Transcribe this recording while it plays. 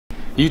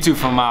YouTube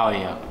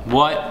Somalia,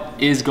 what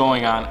is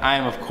going on? I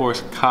am of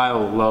course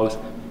Kyle Lowe's,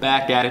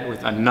 back at it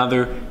with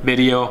another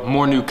video,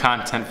 more new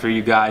content for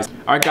you guys.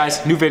 Alright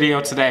guys, new video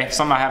today,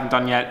 something I haven't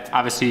done yet.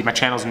 Obviously my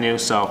channel's new,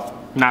 so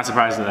not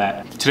surprised at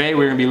that. Today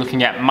we're gonna be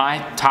looking at my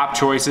top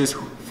choices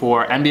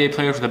for NBA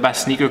players with the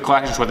best sneaker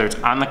collections, whether it's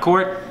on the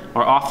court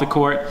or off the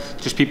court,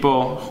 just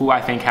people who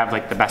I think have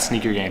like the best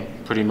sneaker game,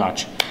 pretty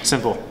much.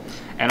 Simple.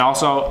 And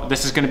also,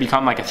 this is gonna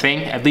become like a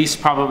thing, at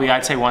least probably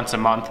I'd say once a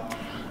month.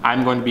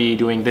 I'm going to be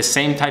doing this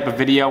same type of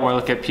video where I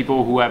look at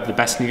people who have the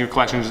best sneaker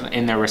collections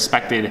in their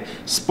respected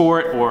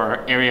sport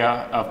or area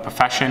of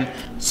profession.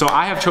 So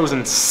I have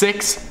chosen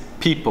 6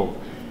 people.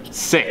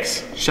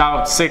 6. Shout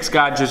out 6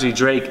 God, Jersey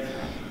Drake.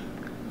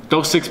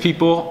 Those 6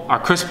 people are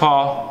Chris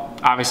Paul,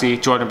 obviously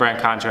Jordan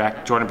Brand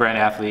contract, Jordan Brand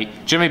athlete.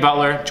 Jimmy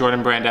Butler,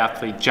 Jordan Brand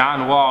athlete.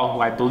 John Wall, who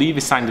I believe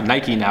is signed to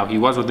Nike now. He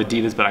was with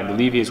Adidas, but I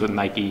believe he is with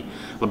Nike.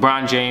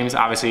 LeBron James,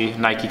 obviously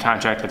Nike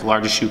contract, the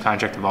largest shoe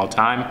contract of all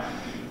time.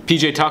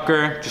 PJ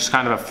Tucker, just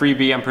kind of a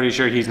freebie. I'm pretty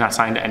sure he's not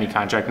signed to any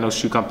contract, no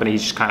shoe company.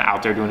 He's just kind of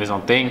out there doing his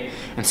own thing.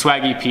 And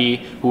Swaggy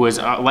P, who was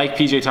like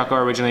PJ Tucker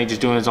originally,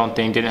 just doing his own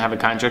thing, didn't have a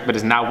contract, but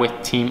is now with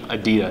Team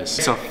Adidas.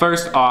 So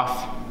first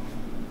off,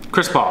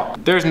 Chris Paul.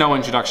 There's no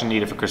introduction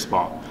needed for Chris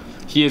Paul.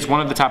 He is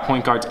one of the top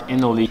point guards in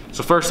the league.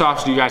 So first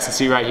off, so you guys can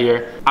see right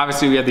here,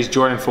 obviously we have these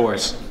Jordan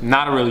 4s,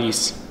 not a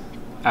release.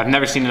 I've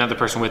never seen another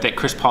person with it.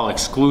 Chris Paul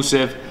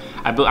exclusive.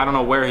 I don't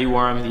know where he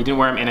wore him. He didn't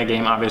wear him in a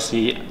game,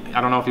 obviously.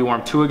 I don't know if he wore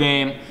him to a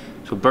game,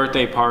 to a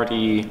birthday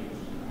party,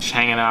 just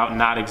hanging out,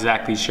 not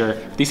exactly sure.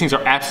 These things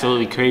are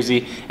absolutely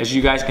crazy. As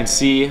you guys can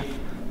see,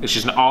 it's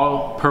just an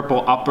all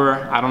purple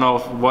upper. I don't know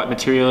what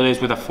material it is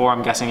with a 4.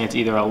 I'm guessing it's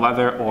either a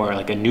leather or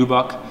like a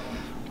nubuck.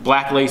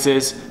 Black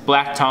laces,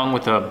 black tongue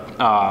with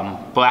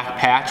a black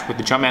patch with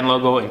the Jumpman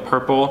logo in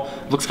purple.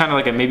 Looks kind of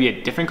like maybe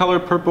a different color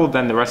purple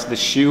than the rest of the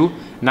shoe.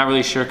 Not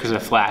really sure because of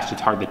the flash,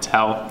 it's hard to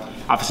tell.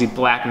 Obviously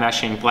black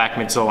meshing, black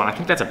midsole, and I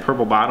think that's a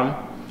purple bottom.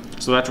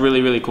 So that's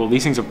really, really cool.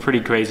 These things are pretty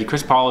crazy.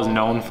 Chris Paul is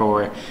known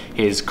for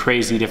his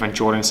crazy different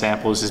Jordan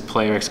samples, his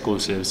player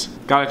exclusives.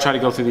 Gotta try to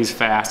go through these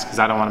fast because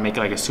I don't want to make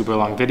it like a super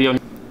long video.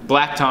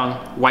 Black tongue,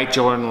 white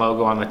Jordan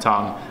logo on the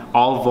tongue,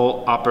 all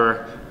volt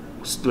upper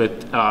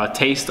with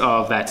taste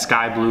of that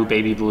sky blue,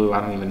 baby blue,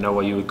 I don't even know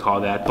what you would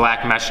call that.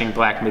 Black meshing,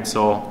 black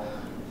midsole.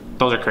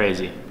 Those are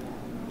crazy.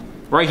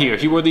 Right here,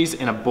 he wore these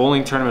in a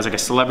bowling tournament. It was like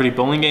a celebrity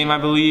bowling game, I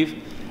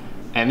believe.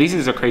 And these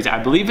things are crazy.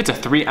 I believe it's a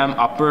 3M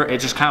upper.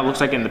 It just kind of looks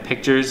like in the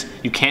pictures.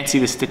 You can't see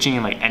the stitching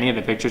in like any of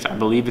the pictures. I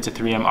believe it's a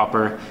 3M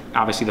upper.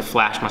 Obviously the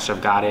flash must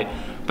have got it.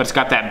 But it's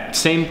got that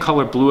same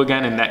color blue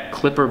again and that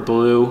clipper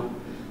blue.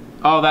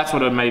 Oh, that's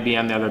what it may be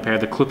on the other pair,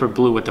 the clipper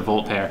blue with the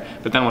volt pair.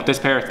 But then with this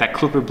pair, it's that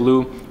clipper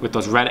blue with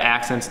those red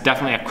accents.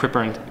 Definitely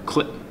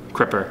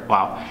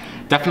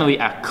definitely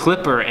a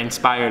clipper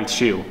inspired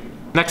shoe.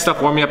 Next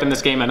up, warming up in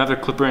this game, another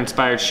clipper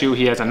inspired shoe.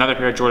 He has another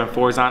pair of Jordan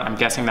 4s on. I'm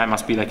guessing that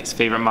must be like his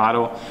favorite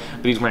model.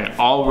 But he's wearing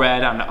all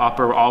red on the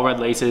upper, all red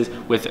laces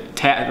with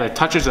the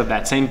touches of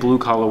that same blue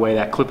colorway,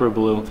 that clipper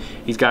blue.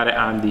 He's got it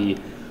on the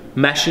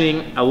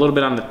meshing, a little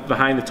bit on the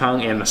behind the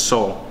tongue and the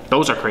sole.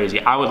 Those are crazy.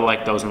 I would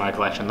like those in my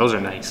collection. Those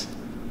are nice.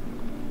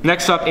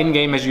 Next up, in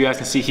game, as you guys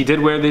can see, he did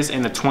wear this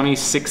in the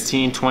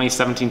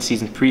 2016-2017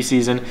 season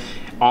preseason.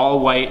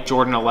 All white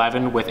Jordan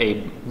 11 with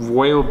a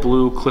royal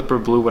blue, clipper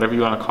blue, whatever you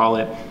want to call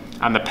it,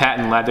 on the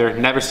patent leather.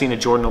 Never seen a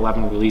Jordan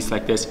 11 release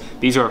like this.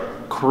 These are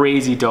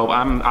crazy dope.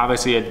 I'm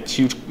obviously a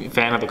huge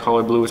fan of the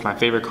color blue. It's my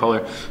favorite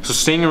color. So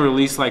seeing a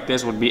release like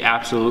this would be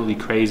absolutely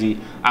crazy.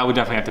 I would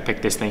definitely have to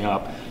pick this thing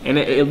up. And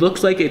it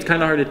looks like it's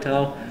kind of hard to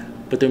tell,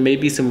 but there may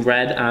be some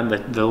red on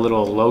the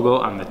little logo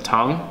on the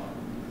tongue.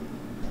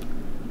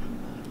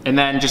 And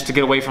then just to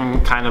get away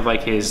from kind of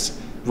like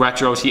his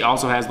retros, he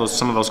also has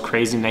some of those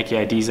crazy Nike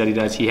IDs that he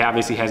does. He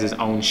obviously has his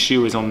own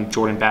shoe, his own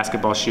Jordan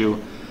basketball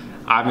shoe.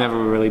 I've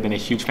never really been a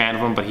huge fan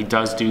of him, but he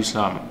does do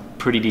some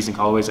pretty decent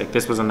colorways. Like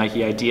this was a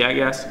Nike ID, I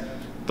guess.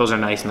 Those are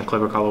nice in the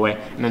clipper colorway.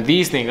 And then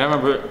these things, I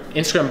remember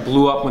Instagram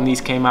blew up when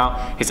these came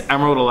out. His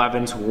Emerald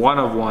 11s, 1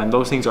 of 1.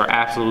 Those things are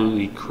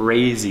absolutely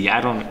crazy.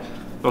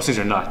 Those things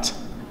are nuts.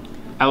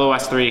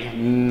 LOS 3,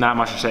 not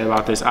much to say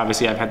about this.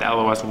 Obviously, I've had the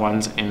LOS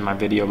 1s in my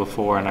video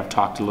before, and I've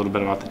talked a little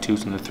bit about the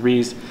 2s and the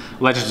 3s.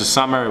 Legends of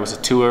Summer, it was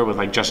a tour with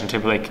like Justin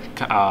Timberlake,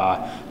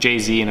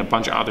 Jay-Z, and a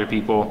bunch of other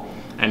people.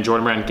 And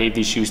Jordan Brand gave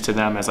these shoes to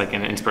them as like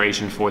an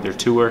inspiration for their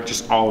tour.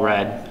 Just all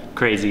red,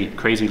 crazy,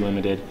 crazy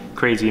limited,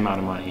 crazy amount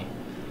of money.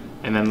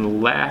 And then the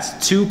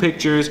last 2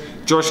 pictures,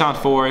 Georgetown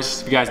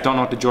 4s. If you guys don't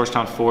know what the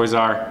Georgetown 4s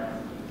are,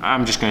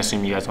 I'm just gonna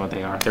assume you guys know what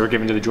they are. They were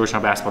given to the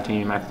Georgetown basketball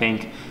team, I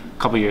think,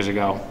 a couple years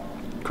ago.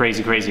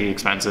 Crazy, crazy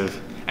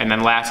expensive. And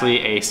then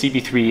lastly, a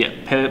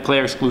CP3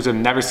 player exclusive,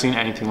 never seen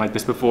anything like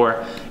this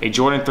before. A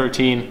Jordan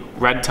 13,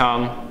 red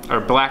tongue,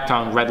 or black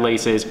tongue, red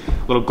laces,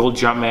 little gold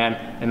Jumpman,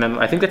 and then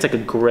I think that's like a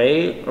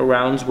gray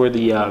around where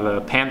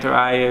the panther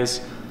eye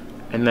is,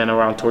 and then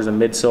around towards the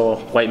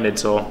midsole, white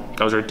midsole.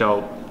 Those are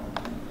dope.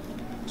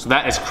 So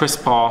that is Chris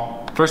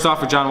Paul. First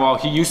off, for John Wall,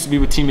 he used to be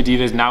with Team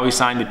Adidas. Now he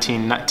signed to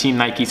Team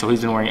Nike, so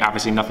he's been wearing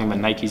obviously nothing but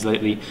Nikes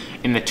lately.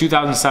 In the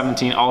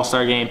 2017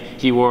 All-Star Game,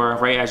 he wore,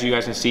 right as you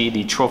guys can see,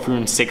 the Trophy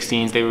Room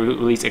 16s. They were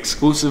released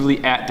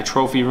exclusively at the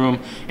Trophy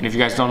Room. And if you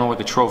guys don't know what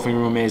the Trophy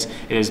Room is,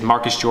 it is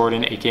Marcus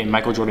Jordan, aka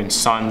Michael Jordan's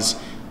son's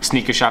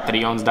sneaker shop that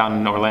he owns down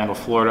in Orlando,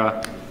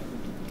 Florida.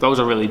 Those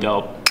are really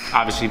dope.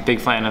 Obviously,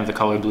 big fan of the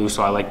color blue,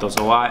 so I like those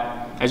a lot.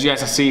 As you guys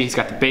can see, he's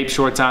got the Bape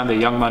shorts on, the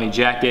Young Money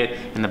jacket,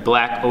 and the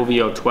black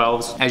OVO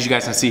 12s. As you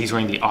guys can see, he's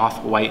wearing the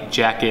off-white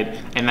jacket.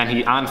 And then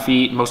he, on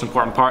feet, most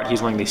important part,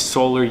 he's wearing the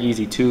Solar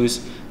Yeezy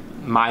 2s,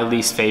 my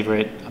least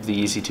favorite of the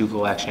Yeezy 2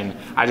 collection.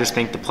 I just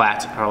think the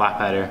plats are a lot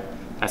better.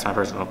 That's my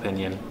personal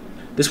opinion.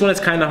 This one is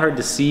kind of hard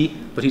to see,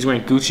 but he's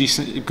wearing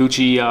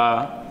Gucci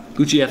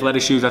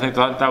athletic shoes. I think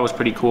that was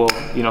pretty cool.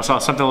 You know, so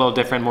something a little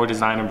different, more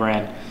designer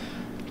brand.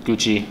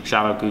 Gucci,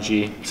 shout out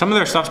Gucci. Some of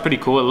their stuff's pretty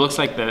cool. It looks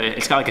like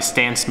it's got like a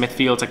Stan Smith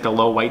feel. It's like the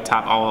low white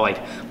top, all like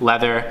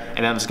leather,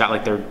 and then it's got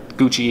like their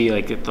Gucci,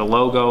 like the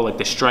logo, like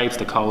the stripes,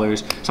 the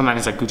colors. Sometimes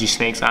it's like Gucci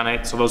snakes on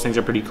it, so those things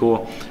are pretty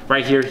cool.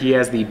 Right here, he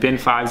has the Bin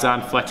 5s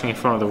on, flexing in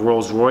front of the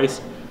Rolls Royce.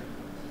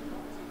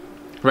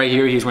 Right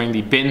here, he's wearing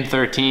the Bin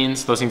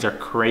 13s. Those things are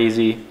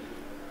crazy.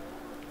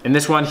 In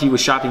this one, he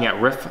was shopping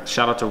at Riff.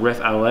 Shout out to Riff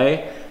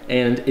LA.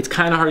 And it's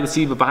kind of hard to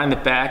see, but behind the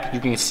back, you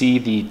can see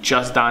the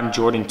Just Don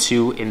Jordan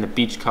 2 in the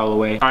beach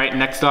colorway. All right,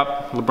 next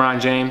up, LeBron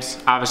James.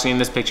 Obviously in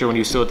this picture, when he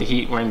was still at the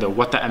Heat, wearing the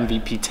What the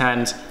MVP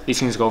 10s. These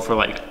things go for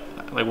like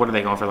what are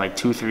they going for, like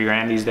 2-3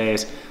 grand these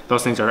days?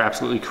 Those things are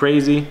absolutely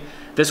crazy.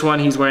 This one,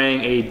 he's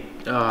wearing a,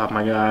 oh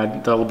my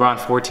God, the LeBron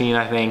 14,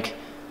 I think,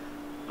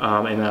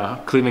 in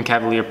a Cleveland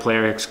Cavalier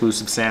player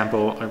exclusive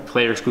sample, or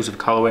player exclusive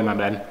colorway, my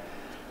bad.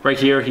 Right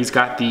here, he's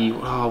got the,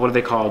 oh, what are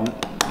they called?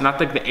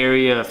 Not like the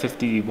Area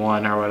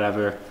 51 or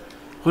whatever.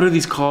 What are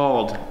these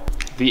called?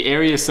 The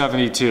Area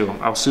 72.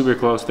 I was super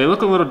close. They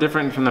look a little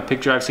different from the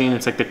picture I've seen.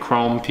 It's like the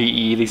chrome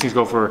PE. These things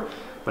go for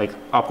like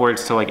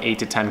upwards to like 8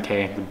 to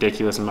 10K.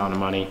 Ridiculous amount of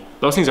money.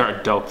 Those things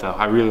are dope though.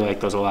 I really like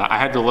those a lot. I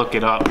had to look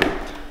it up.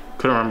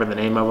 Couldn't remember the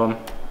name of them.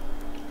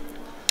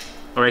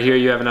 Right here,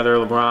 you have another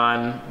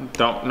LeBron.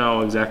 Don't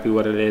know exactly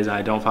what it is.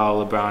 I don't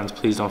follow LeBrons.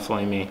 Please don't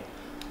flame me.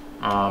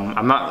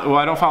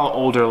 I don't follow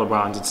older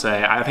LeBrons, I'd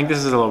say. I think this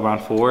is a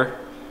LeBron 4.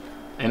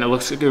 And it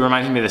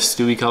reminds me of the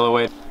Stewie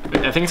colorway.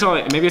 I think it's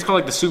called, maybe it's called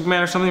like the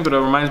Superman or something, but it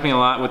reminds me a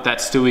lot with that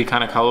Stewie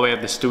kind of colorway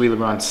of the Stewie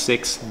LeBron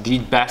 6. The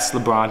best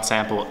LeBron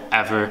sample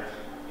ever.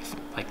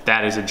 Like,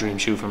 that is a dream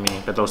shoe for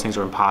me, but those things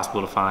are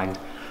impossible to find.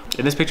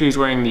 In this picture, he's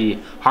wearing the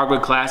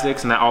Hardwood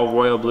Classics and that all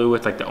royal blue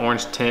with like the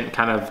orange tint,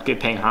 kind of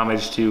paying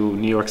homage to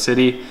New York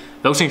City.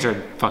 Those things are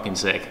fucking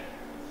sick.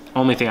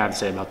 Only thing I have to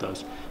say about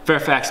those.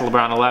 Fairfax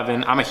LeBron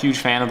 11. I'm a huge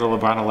fan of the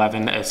LeBron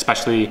 11,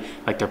 especially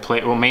like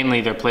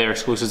mainly their player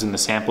exclusives in the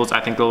samples.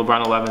 I think the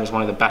LeBron 11 is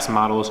one of the best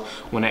models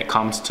when it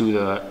comes to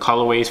the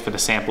colorways for the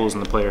samples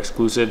and the player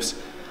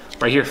exclusives.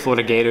 Right here,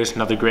 Florida Gators,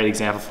 another great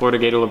example. Florida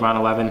Gator LeBron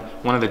 11,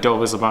 one of the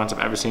dopest LeBrons I've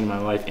ever seen in my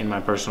life, in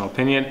my personal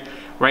opinion.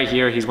 Right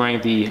here, he's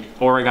wearing the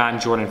Oregon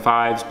Jordan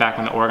 5s, back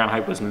when the Oregon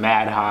hype was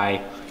mad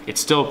high.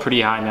 It's still pretty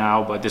high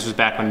now, but this was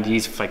back when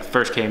these like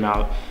first came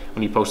out,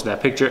 when he posted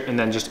that picture. And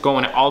then just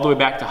going all the way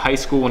back to high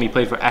school when he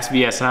played for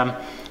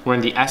SVSM,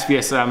 wearing the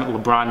SVSM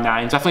LeBron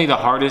 9s. Definitely the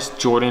hardest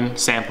Jordan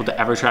sample to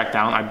ever track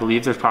down. I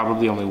believe there's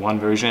probably only one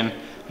version,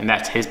 and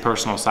that's his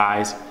personal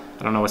size.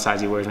 I don't know what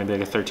size he wears, maybe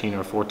like a 13 or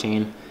a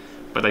 14.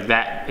 But like,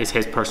 that is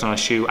his personal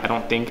shoe. I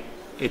don't think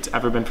it's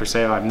ever been for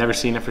sale. I've never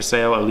seen it for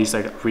sale, at least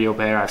like a real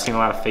pair. I've seen a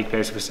lot of fake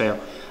pairs for sale.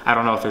 I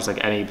don't know if there's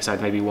like any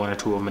besides maybe 1 or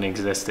 2 of them in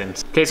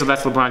existence. Okay, so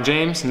that's LeBron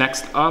James.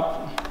 Next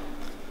up,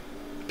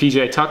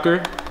 PJ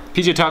Tucker.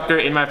 PJ Tucker,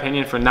 in my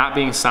opinion, for not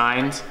being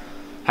signed,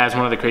 has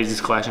one of the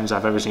craziest collections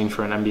I've ever seen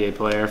for an NBA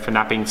player, for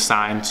not being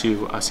signed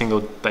to a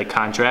single like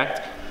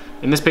contract.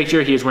 In this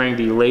picture, he is wearing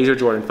the Laser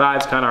Jordan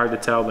 5s. Kind of hard to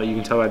tell, but you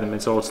can tell by the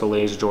midsole it's the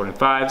Laser Jordan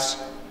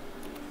 5s.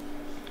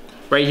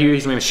 Right here,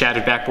 he's wearing the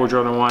Shattered Backboard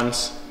Jordan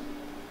 1s.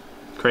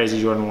 Crazy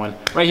Jordan 1.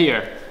 Right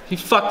here, he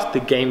fucked the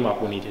game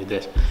up when he did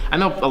this. I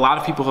know a lot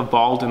of people have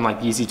balled in like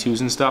Yeezy 2s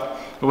and stuff,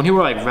 but when he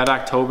wore like Red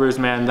Octobers,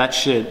 man, that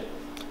shit,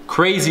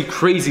 crazy,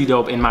 crazy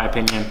dope in my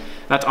opinion.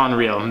 That's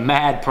unreal.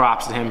 Mad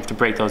props to him to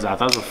break those out.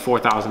 Those are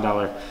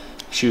 $4,000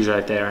 shoes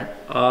right there.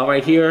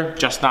 Right here,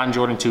 Just Don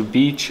Jordan 2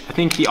 Beach. I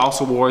think he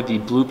also wore the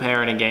blue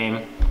pair in a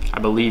game, I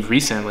believe,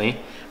 recently.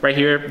 Right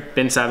here,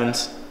 Bin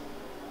 7s.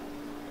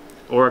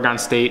 Oregon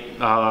State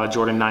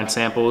Jordan 9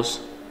 samples.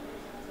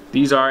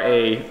 These are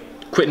a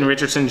Quentin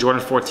Richardson Jordan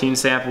 14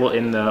 sample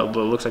in the, what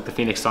looks like the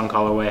Phoenix Sun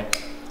colorway.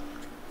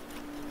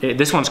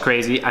 This one's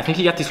crazy. I think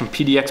he got these from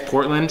PDX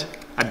Portland.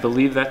 I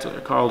believe that's what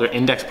they're called, or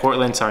Index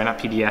Portland. Sorry, not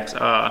PDX.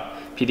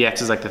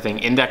 PDX is like the thing.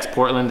 Index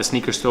Portland, the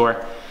sneaker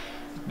store.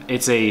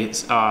 It's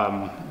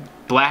a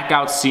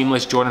blackout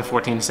seamless Jordan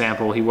 14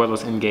 sample. He wore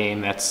those in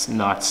game. That's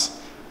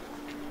nuts.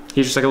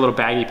 He's just like a little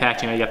baggy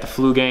pack. You know, you got the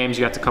flu games.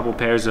 You got the couple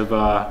pairs of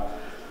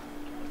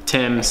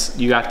Tims.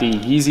 You got the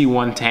Yeezy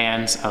 1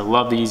 tans. I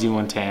love the Yeezy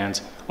 1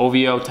 tans.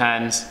 OVO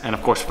 10s, and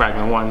of course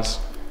Fragment 1s.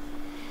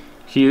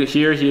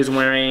 Here he is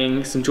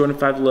wearing some Jordan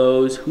 5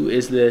 lows. Who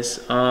is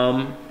this?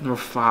 Number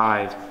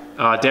 5.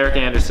 Derek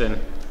Anderson,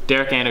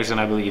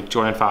 I believe,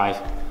 Jordan 5.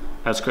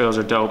 Those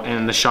are dope.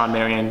 And the Sean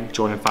Marion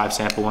Jordan 5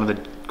 sample, one of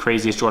the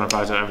craziest Jordan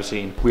 5s I've ever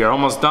seen. We are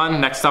almost done.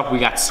 Next up, we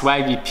got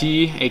Swaggy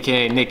P,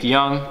 aka Nick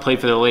Young. Played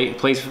for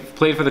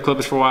the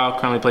Clippers for a while.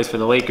 Currently plays for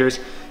the Lakers.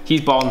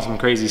 He's balling some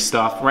crazy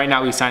stuff. Right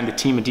now, we signed to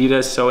Team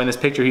Adidas. So in this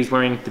picture, he's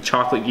wearing the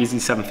chocolate Yeezy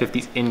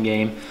 750s in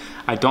game.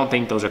 I don't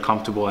think those are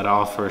comfortable at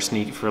all for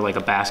like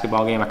a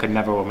basketball game. I could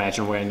never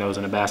imagine wearing those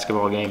in a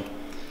basketball game.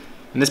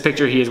 In this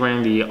picture, he is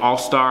wearing the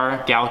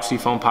All-Star Galaxy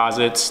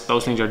Foamposites.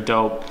 Those things are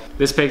dope.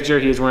 This picture,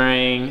 he is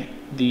wearing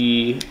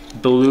the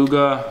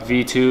Beluga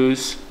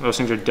V2s. Those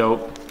things are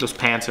dope. Those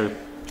pants are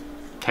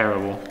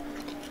terrible.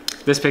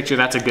 This picture,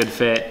 that's a good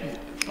fit.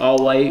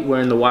 All white,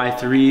 wearing the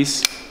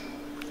Y3s.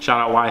 Shout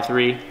out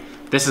Y3.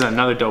 This is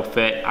another dope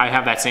fit. I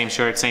have that same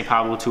shirt, St.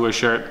 Pablo Tour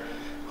shirt,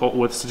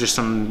 with just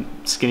some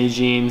skinny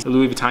jeans, a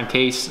Louis Vuitton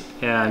case,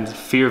 and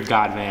Fear of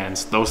God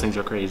Vans. Those things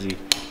are crazy.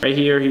 Right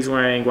here, he's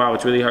wearing, wow,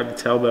 it's really hard to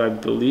tell, but I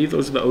believe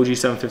those are the OG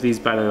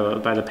 750s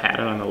by the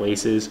pattern on the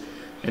laces.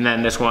 And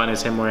then this one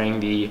is him wearing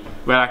the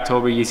Red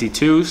October Yeezy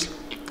 2s.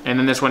 And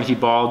then this one, he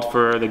balled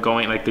for the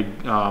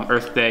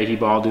Earth Day, he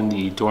balled in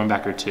the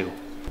Dornbecker 2.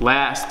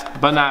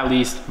 Last but not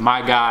least,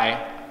 my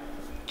guy,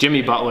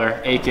 Jimmy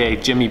Butler, aka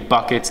Jimmy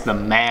Buckets, the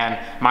man,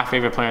 my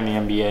favorite player in the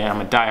NBA. I'm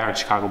a diehard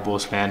Chicago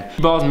Bulls fan.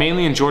 He balls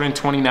mainly in Jordan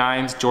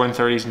 29s, Jordan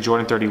 30s, and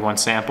Jordan 31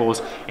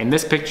 samples. In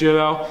this picture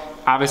though,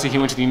 obviously he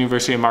went to the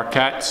University of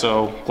Marquette,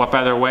 so what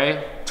better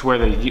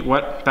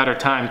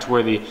time to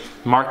wear the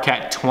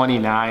Marquette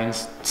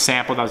 29s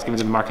sample that was given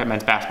to the Marquette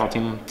men's basketball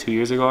team 2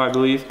 years ago, I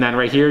believe. And then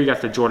right here, you got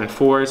the Jordan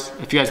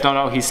 4s. If you guys don't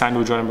know, he's signed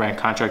to a Jordan Brand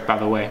contract, by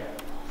the way.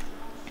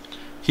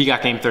 He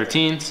got game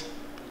 13s,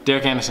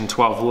 Derek Anderson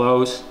 12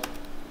 lows.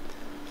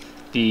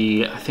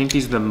 I think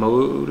these are the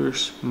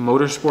Motorsport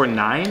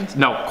 9s?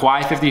 No,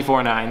 Quai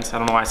 54 9s. I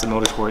don't know why I said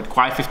Motorsport.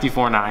 Quai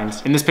 54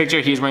 9s. In this picture,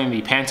 he's wearing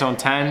the Pantone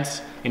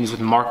 10s, and he's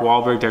with Mark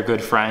Wahlberg. They're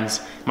good friends.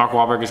 Mark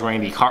Wahlberg is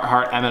wearing the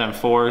Carhartt M&M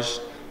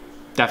 4s.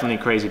 Definitely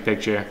a crazy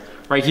picture.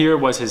 Right here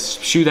was his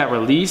shoe that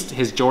released,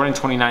 his Jordan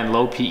 29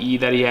 low PE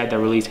that he had that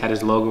released had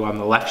his logo on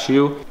the left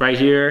shoe. Right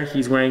here,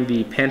 he's wearing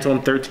the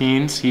Pantone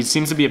 13s. He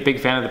seems to be a big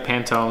fan of the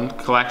Pantone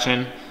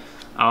collection.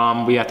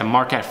 We got the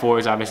Marquette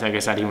 4s. Obviously, like I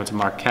said, he went to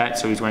Marquette,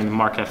 so he's wearing the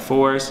Marquette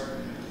 4s.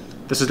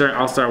 This was during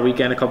All-Star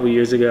Weekend a couple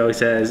years ago. He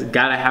says,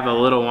 gotta have a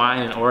little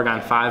wine in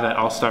Oregon 5 at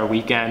All-Star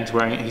Weekend.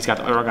 He's got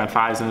the Oregon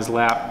 5s in his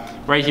lap.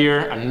 Right here,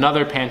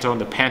 another Pantone,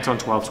 the Pantone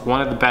 12s,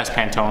 one of the best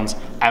Pantones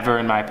ever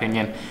in my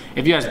opinion.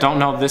 If you guys don't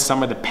know, this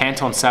summer the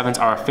Pantone 7s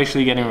are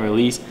officially getting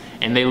released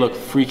and they look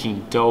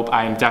freaking dope.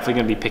 I am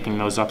definitely gonna be picking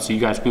those up, so you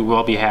guys, we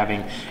will be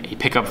having a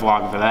pickup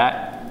vlog for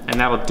that. And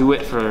that'll do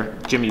it for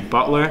Jimmy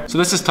Butler. So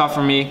this is tough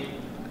for me,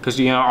 because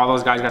you know all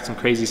those guys got some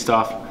crazy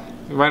stuff.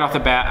 Right off the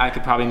bat, I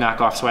could probably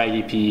knock off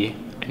Swaggy P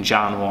and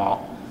John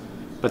Wall.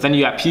 But then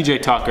you got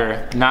PJ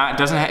Tucker.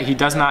 He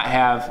does not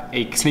have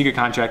a sneaker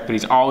contract, but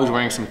he's always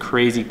wearing some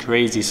crazy,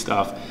 crazy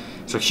stuff.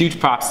 So huge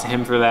props to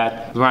him for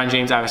that. LeBron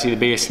James, obviously the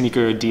biggest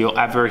sneaker deal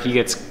ever. He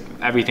gets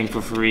everything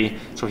for free.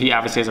 So he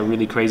obviously has a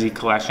really crazy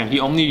collection. He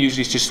only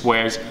usually just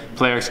wears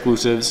player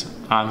exclusives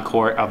on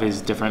court of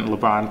his different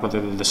LeBron,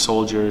 whether they're the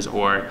Soldiers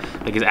or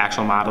like his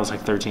actual models,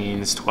 like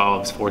 13s,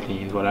 12s,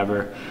 14s,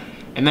 whatever.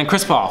 And then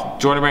Chris Paul,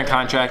 Jordan Brand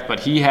contract,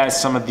 but he has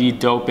some of the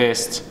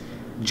dopest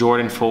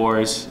Jordan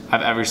 4s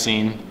I've ever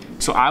seen.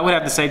 So I would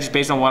have to say, just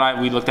based on what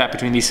we looked at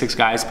between these 6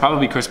 guys,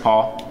 probably Chris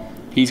Paul.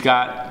 He's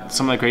got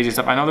some of the craziest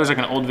stuff. I know there's like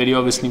an old video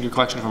of his sneaker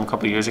collection from a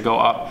couple years ago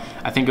up.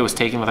 I think it was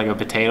taken with like a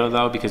potato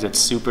though, because it's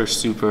super,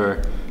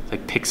 super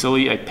like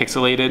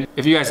pixelated.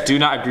 If you guys do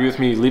not agree with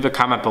me, leave a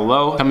comment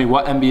below. Tell me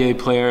what NBA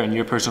player, in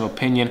your personal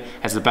opinion,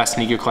 has the best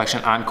sneaker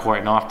collection on court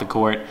and off the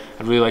court.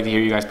 I'd really like to hear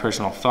you guys'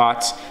 personal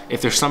thoughts.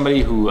 If there's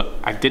somebody who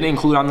I didn't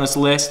include on this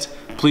list,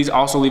 please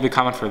also leave a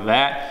comment for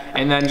that.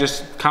 And then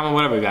just comment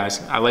whatever,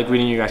 guys. I like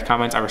reading you guys'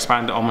 comments. I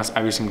respond to almost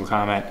every single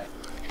comment.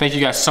 Thank you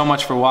guys so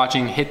much for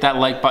watching. Hit that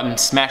like button,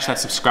 smash that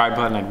subscribe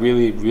button. I'd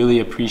really, really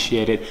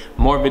appreciate it.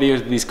 More videos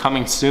of these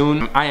coming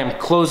soon. I am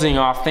closing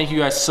off. Thank you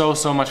guys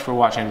so much for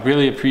watching.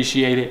 Really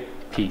appreciate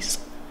it.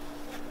 Peace.